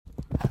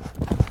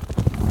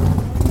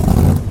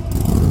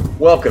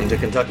Welcome to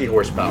Kentucky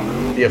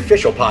Horsepower, the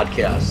official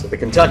podcast of the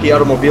Kentucky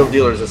Automobile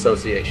Dealers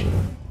Association.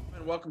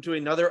 And welcome to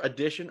another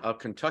edition of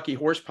Kentucky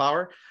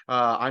Horsepower.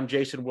 I'm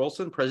Jason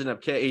Wilson, president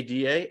of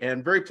KADA,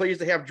 and very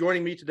pleased to have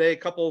joining me today a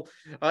couple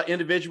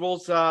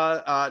individuals.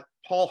 Paul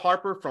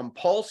Harper from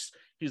Pulse.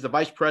 He's the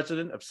Vice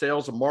President of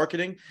Sales and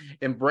Marketing,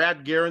 and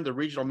Brad Geren, the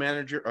Regional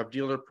Manager of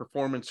Dealer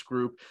Performance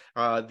Group,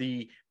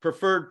 the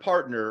preferred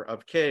partner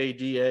of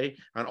KADA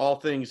on all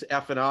things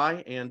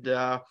F&I. And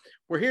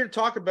we're here to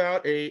talk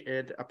about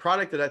a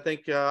product that I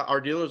think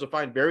our dealers will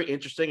find very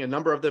interesting. A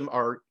number of them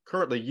are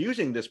currently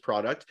using this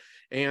product.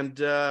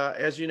 And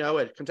as you know,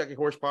 at Kentucky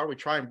Horsepower, we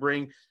try and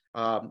bring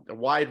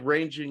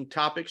wide-ranging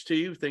topics to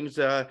you, things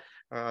that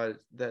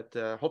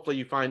hopefully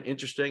you find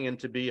interesting and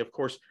to be, of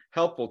course,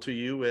 helpful to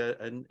you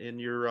in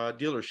your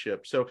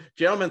dealership. So,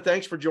 gentlemen,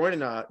 thanks for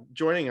joining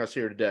us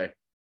here today.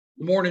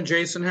 Good morning,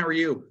 Jason. How are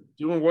you?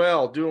 Doing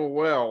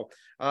well.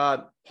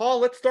 Paul,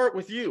 let's start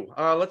with you.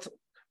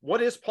 What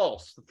is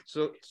Pulse?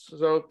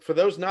 So for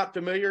those not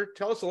familiar,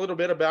 tell us a little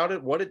bit about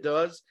it, what it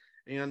does,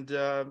 and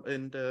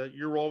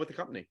your role with the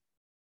company.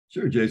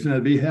 Sure, Jason,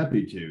 I'd be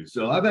happy to.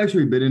 So I've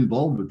actually been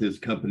involved with this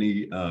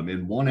company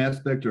in one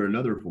aspect or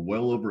another for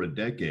well over a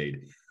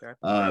decade.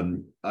 I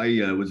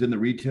was in the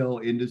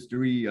retail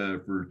industry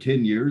for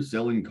 10 years,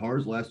 selling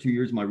cars. Last 2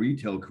 years of my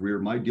retail career,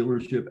 my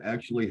dealership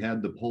actually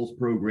had the Pulse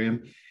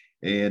program,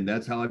 and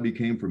that's how I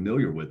became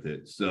familiar with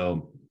it.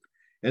 So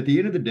at the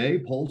end of the day,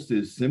 Pulse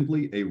is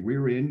simply a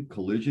rear-end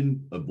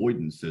collision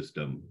avoidance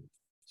system.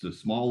 It's a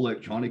small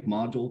electronic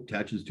module,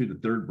 attaches to the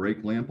third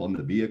brake lamp on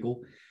the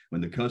vehicle. When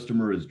the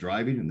customer is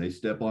driving and they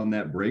step on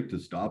that brake to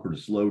stop or to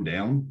slow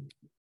down,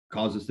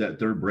 causes that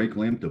third brake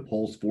lamp to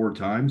pulse 4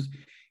 times,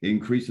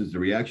 increases the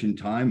reaction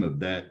time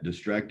of that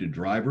distracted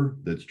driver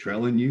that's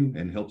trailing you,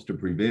 and helps to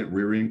prevent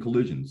rear-end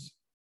collisions.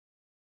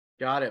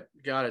 Got it.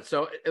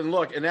 So, and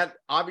look, and that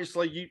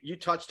obviously you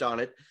touched on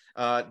it,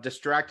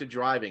 distracted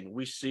driving.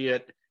 We see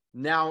it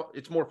now.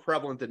 It's more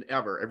prevalent than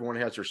ever. Everyone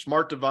has their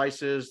smart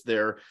devices.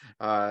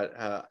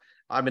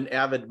 I'm an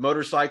avid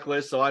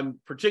motorcyclist, so I'm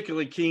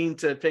particularly keen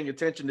to paying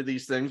attention to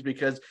these things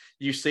because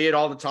you see it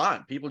all the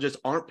time. People just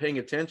aren't paying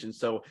attention.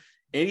 So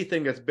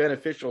anything that's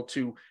beneficial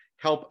to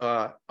help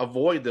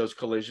avoid those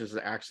collisions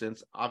and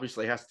accidents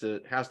obviously has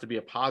to be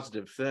a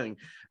positive thing.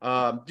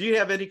 Do you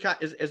have any kind?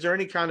 Is there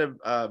any kind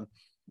of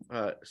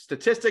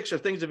statistics or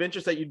things of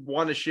interest that you'd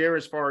want to share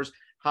as far as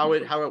how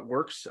it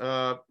works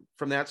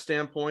from that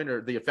standpoint,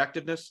 or the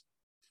effectiveness?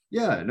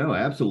 Yeah, no,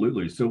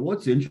 absolutely. So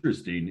what's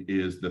interesting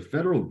is the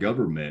federal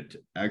government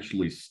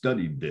actually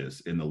studied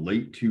this in the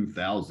late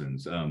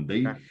 2000s.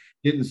 They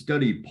didn't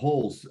study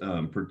Pulse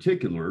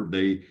particular.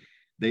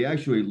 They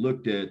actually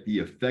looked at the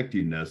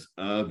effectiveness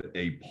of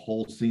a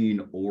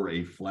pulsing or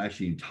a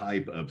flashing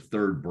type of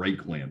third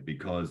brake lamp,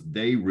 because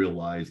they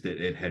realized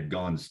that it had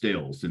gone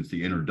stale since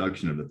the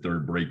introduction of the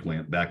third brake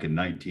lamp back in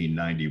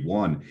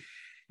 1991.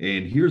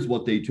 And here's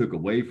what they took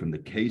away from the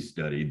case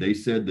study. They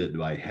said that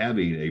by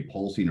having a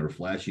pulsing or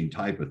flashing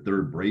type of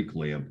third brake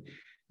lamp,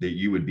 that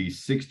you would be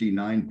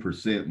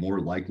 69% more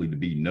likely to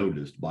be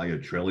noticed by a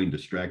trailing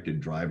distracted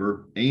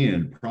driver.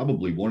 And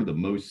probably one of the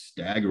most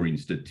staggering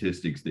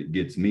statistics that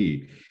gets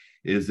me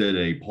is that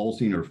a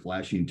pulsing or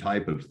flashing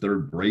type of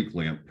third brake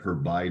lamp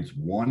provides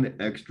 1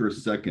 extra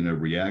second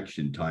of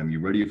reaction time. You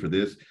ready for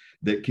this?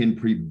 That can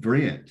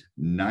prevent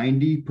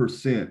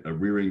 90%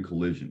 of rear-end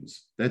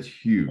collisions. That's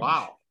huge.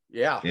 Wow.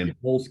 Yeah. And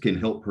Pulse can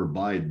help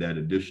provide that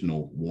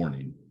additional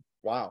warning.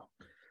 Wow.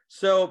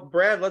 So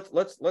Brad,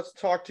 let's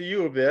talk to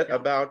you a bit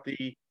about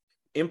the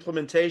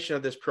implementation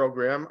of this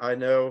program. I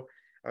know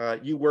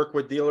you work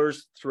with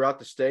dealers throughout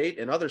the state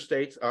and other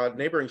states,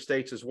 neighboring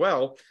states as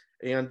well.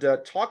 And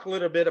talk a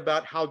little bit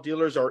about how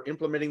dealers are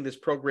implementing this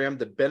program,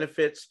 the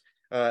benefits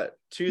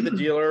to the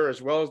dealer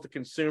as well as the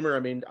consumer. I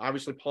mean,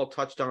 obviously Paul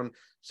touched on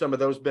some of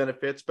those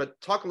benefits, but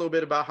talk a little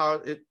bit about how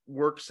it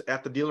works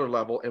at the dealer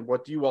level and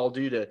what you all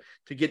do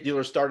to get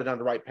dealers started on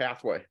the right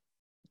pathway.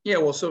 Yeah,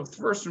 well, so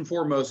first and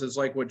foremost, it's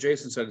like what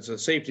Jason said, it's a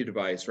safety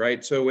device,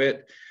 right? So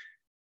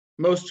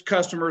most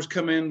customers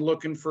come in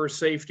looking for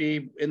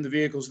safety in the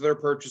vehicles they're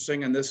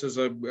purchasing, and this is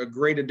a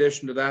great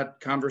addition to that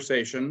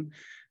conversation.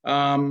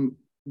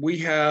 We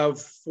have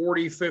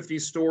 40, 50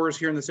 stores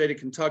here in the state of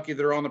Kentucky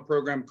that are on the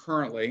program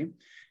currently,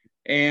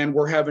 and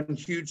we're having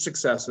huge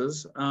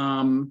successes.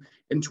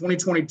 In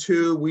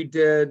 2022,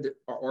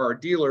 our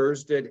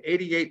dealers did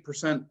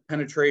 88%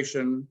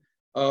 penetration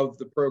of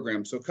the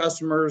program. So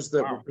customers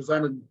that were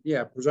presented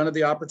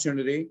the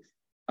opportunity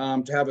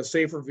to have a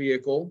safer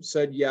vehicle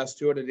said yes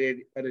to it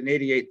at an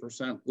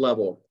 88%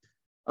 level.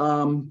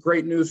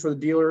 Great news for the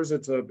dealers.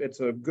 It's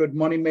a good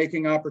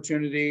money-making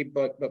opportunity,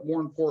 but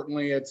more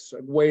importantly, it's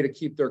a way to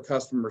keep their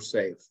customers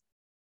safe.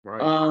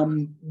 Right.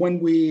 When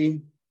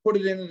we put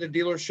it into the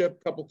dealership,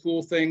 a couple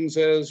cool things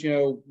is,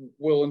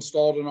 we'll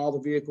install it in all the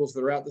vehicles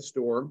that are at the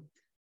store,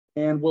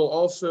 and we'll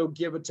also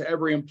give it to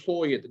every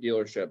employee at the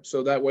dealership.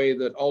 So that way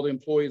that all the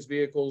employees'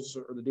 vehicles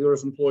or the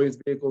dealer's employees'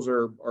 vehicles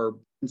are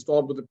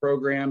installed with the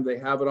program. They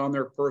have it on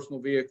their personal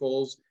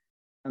vehicles,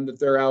 and that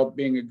they're out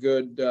being a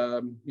good,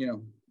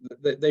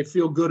 they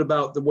feel good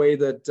about the way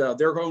that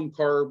their own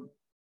car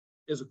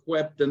is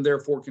equipped and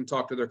therefore can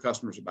talk to their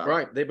customers about it.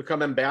 Right. They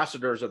become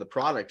ambassadors of the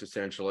product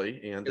essentially.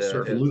 And Yes,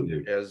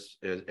 absolutely.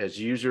 as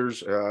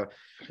users,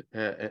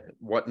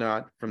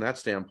 whatnot from that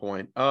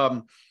standpoint.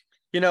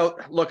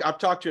 Look, I've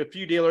talked to a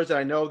few dealers that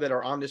I know that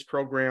are on this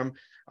program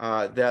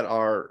that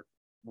are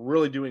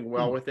really doing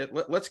well with it.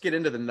 Let's get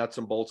into the nuts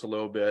and bolts a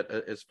little bit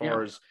as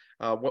far as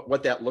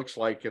what that looks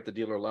like at the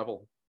dealer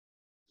level.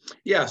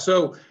 Yeah.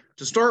 So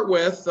to start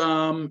with,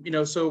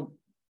 so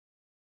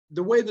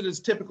the way that it's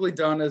typically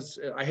done is,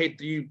 I hate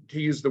to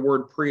use the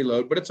word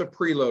preload, but it's a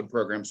preload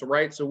program.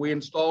 So we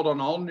installed on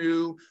all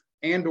new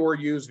and or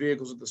used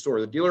vehicles at the store.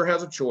 The dealer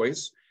has a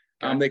choice.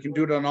 Okay. They can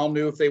do it on all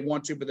new if they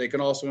want to, but they can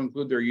also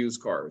include their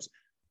used cars.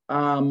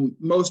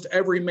 Most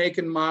every make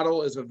and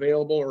model is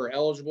available or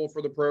eligible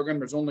for the program.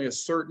 There's only a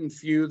certain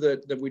few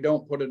that we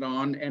don't put it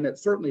on, and it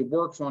certainly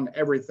works on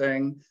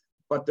everything,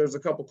 but there's a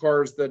couple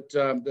cars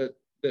that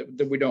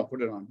we don't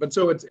put it on. But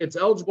so it's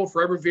eligible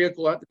for every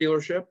vehicle at the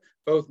dealership,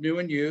 both new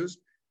and used.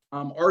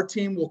 Our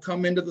team will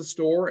come into the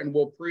store and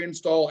we'll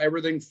pre-install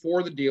everything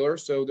for the dealer.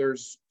 So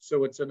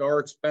it's at our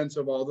expense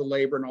of all the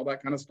labor and all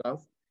that kind of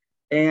stuff.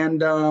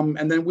 And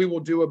then we will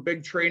do a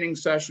big training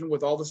session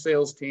with all the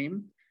sales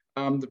team.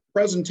 The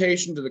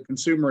presentation to the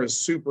consumer is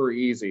super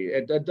easy.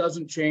 It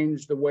doesn't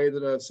change the way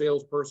that a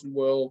salesperson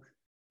will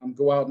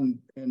go out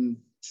and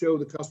show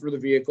the customer the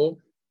vehicle.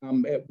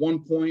 At one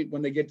point,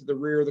 when they get to the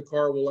rear of the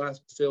car, we'll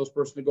ask the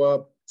salesperson to go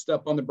up,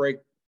 step on the brake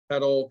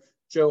pedal,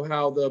 show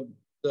how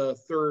the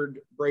third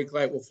brake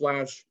light will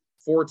flash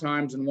 4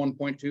 times in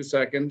 1.2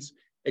 seconds,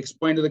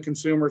 explain to the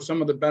consumer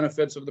some of the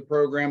benefits of the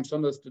program,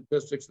 some of the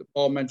statistics that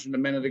Paul mentioned a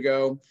minute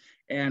ago,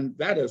 and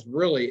that is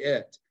really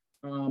it.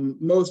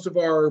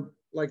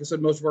 Like I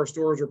said, most of our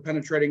stores are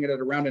penetrating it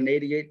at around an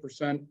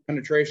 88%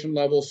 penetration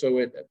level,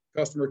 so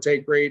customer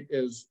take rate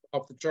is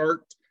off the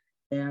chart,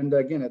 and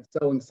again, it's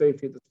selling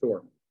safety at the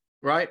store.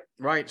 Right.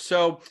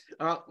 So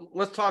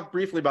let's talk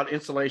briefly about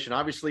installation.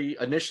 Obviously,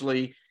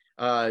 initially,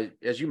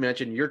 as you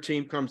mentioned, your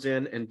team comes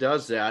in and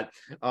does that.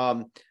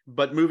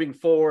 But moving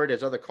forward,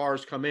 as other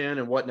cars come in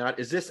and whatnot,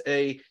 is this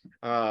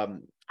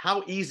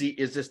how easy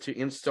is this to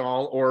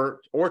install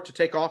or to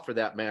take off, for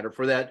that matter,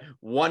 for that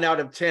 1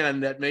 out of 10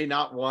 that may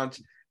not want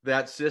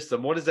that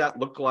system? What does that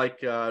look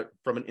like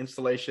from an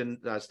installation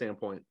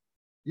standpoint?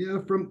 Yeah,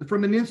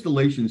 from an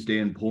installation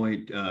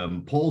standpoint,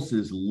 Pulse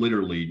is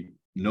literally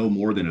no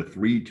more than a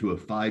 3 to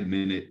 5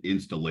 minute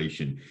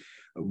installation.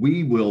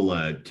 We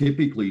will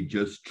typically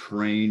just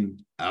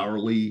train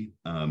hourly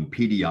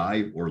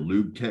PDI or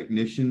lube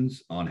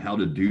technicians on how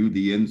to do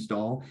the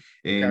install.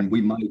 And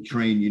we might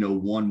train,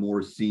 one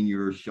more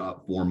senior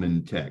shop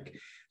foreman tech.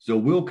 So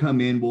we'll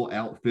come in, we'll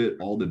outfit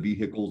all the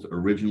vehicles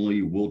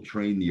originally, we'll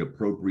train the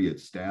appropriate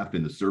staff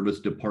in the service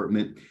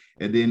department,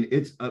 and then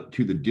it's up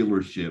to the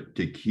dealership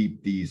to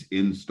keep these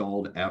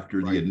installed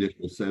after the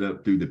initial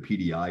setup through the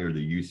PDI or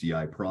the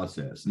UCI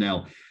process.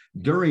 Now,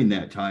 during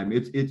that time,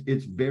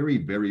 it's very,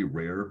 very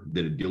rare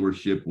that a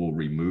dealership will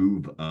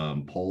remove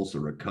Pulse,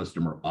 or a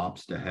customer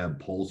opts to have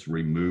Pulse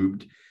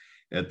removed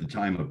at the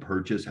time of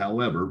purchase.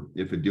 However,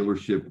 if a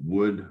dealership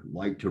would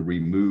like to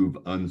remove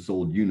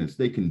unsold units,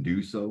 they can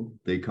do so.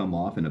 They come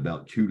off in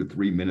about 2 to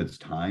 3 minutes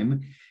time.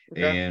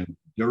 Okay. And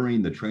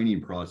during the training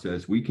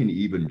process, we can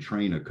even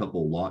train a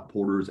couple lot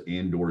porters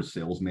and or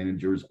sales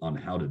managers on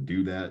how to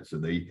do that. So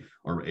they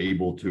are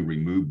able to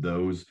remove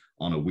those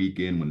on a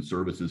weekend when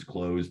service is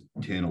closed,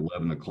 10,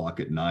 11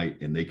 o'clock at night,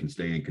 and they can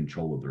stay in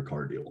control of their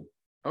car deal.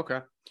 Okay.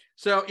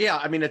 So, yeah,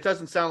 I mean, it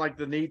doesn't sound like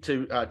the need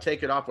to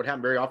take it off would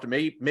happen very often.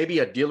 Maybe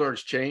a dealer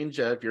exchange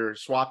if you're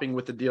swapping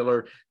with a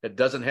dealer that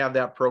doesn't have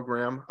that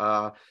program.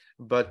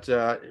 But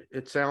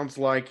it sounds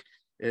like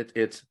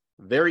it's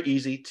very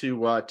easy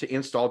to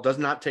install. Does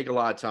not take a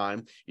lot of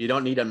time. You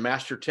don't need a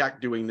master tech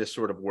doing this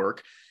sort of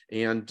work.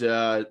 And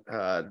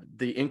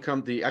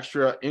the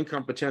extra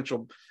income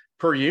potential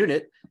per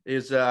unit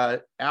is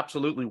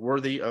absolutely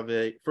worthy of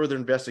a further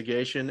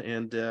investigation.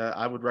 And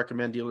I would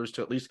recommend dealers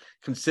to at least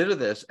consider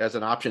this as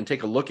an option,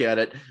 take a look at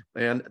it.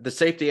 And the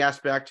safety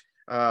aspect,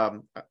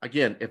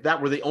 again, if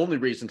that were the only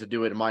reason to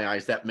do it, in my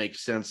eyes, that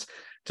makes sense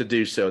to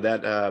do so.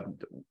 That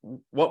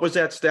what was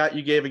that stat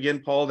you gave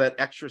again, Paul? That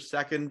extra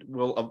second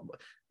will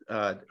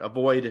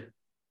avoid.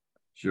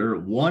 Sure.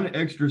 1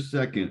 extra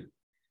second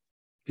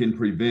can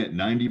prevent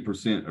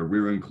 90% of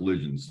rear end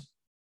collisions.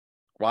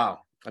 Wow.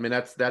 I mean,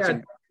 that's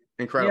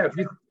incredible.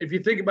 Yeah, if you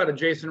think about it,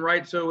 Jason,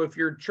 right? So if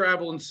you're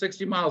traveling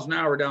 60 miles an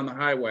hour down the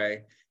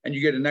highway and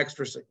you get an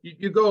extra,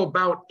 you go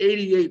about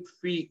 88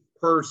 feet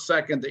per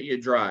second that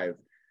you drive.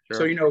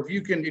 Sure. So,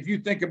 if you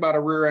think about a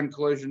rear end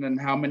collision and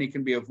how many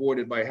can be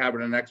avoided by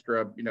having an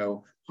extra,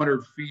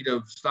 100 feet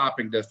of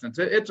stopping distance,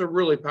 it's a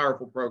really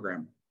powerful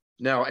program.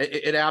 No,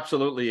 it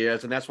absolutely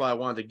is. And that's why I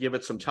wanted to give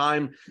it some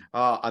time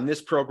on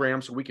this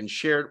program so we can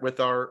share it with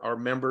our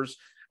members.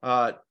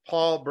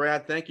 Paul,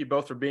 Brad, thank you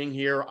both for being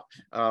here.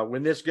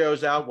 When this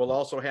goes out, we'll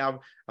also have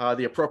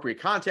the appropriate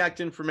contact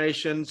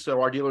information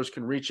so our dealers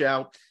can reach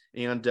out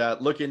and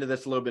look into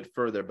this a little bit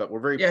further. But we're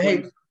very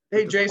pleased.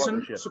 Hey,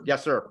 Jason.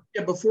 Yes, sir.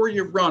 Yeah, before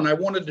you run, I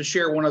wanted to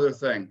share one other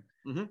thing.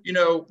 Mm-hmm. You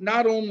know,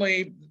 not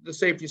only the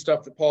safety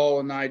stuff that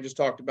Paul and I just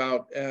talked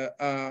about,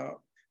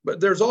 but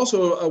there's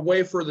also a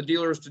way for the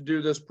dealers to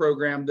do this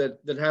program that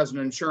has an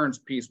insurance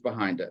piece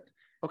behind it.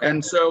 Okay.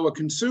 And so a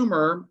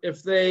consumer,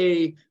 if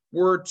they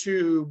were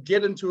to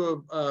get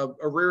into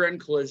a rear end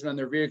collision and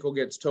their vehicle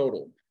gets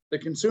totaled, the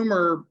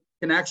consumer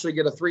can actually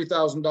get a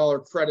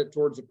 $3,000 credit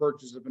towards the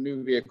purchase of a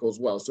new vehicle as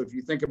well. So if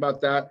you think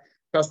about that,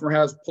 customer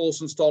has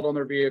Pulse installed on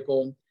their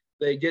vehicle,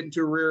 they get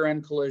into a rear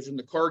end collision,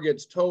 the car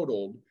gets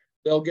totaled,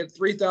 they'll get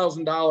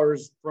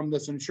 $3,000 from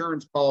this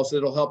insurance policy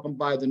that'll help them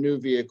buy the new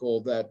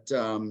vehicle that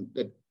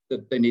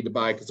they need to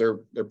buy because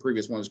their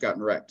previous one has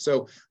gotten wrecked.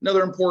 So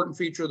another important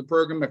feature of the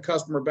program, a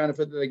customer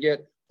benefit that they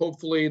get.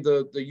 Hopefully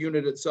the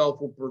unit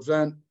itself will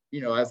present,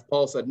 you know, as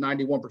Paul said,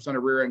 91%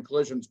 of rear end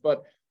collisions.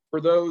 But for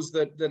those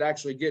that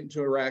actually get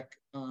into a wreck,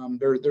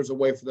 there's a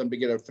way for them to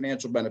get a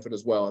financial benefit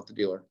as well at the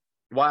dealer.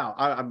 Wow,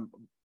 I'm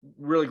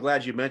really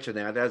glad you mentioned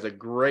that. That's a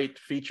great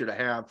feature to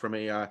have from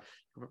a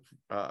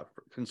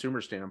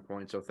consumer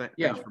standpoint. So thanks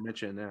for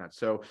mentioning that.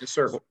 So, yes,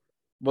 sir.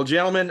 Well,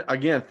 gentlemen,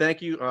 again,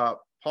 thank you,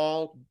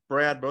 Paul,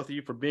 Brad, both of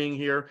you for being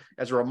here.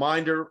 As a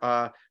reminder,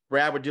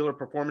 Brad with Dealer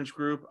Performance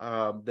Group,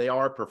 they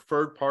are a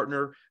preferred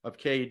partner of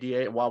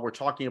KADA. While we're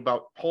talking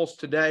about Pulse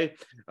today,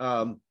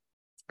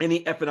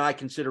 any F&I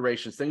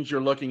considerations, things you're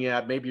looking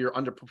at, maybe you're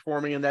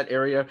underperforming in that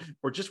area,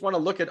 or just want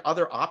to look at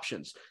other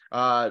options.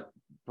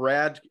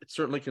 Brad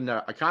certainly can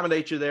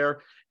accommodate you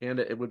there, and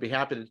it would be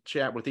happy to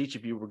chat with each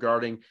of you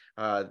regarding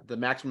the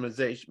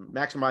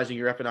maximizing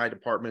your F&I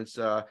departments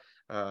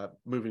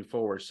moving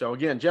forward. So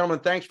again, gentlemen,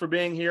 thanks for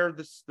being here.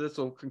 This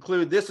will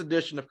conclude this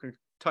edition of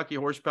Kentucky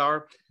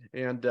Horsepower,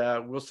 and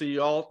we'll see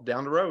you all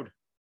down the road.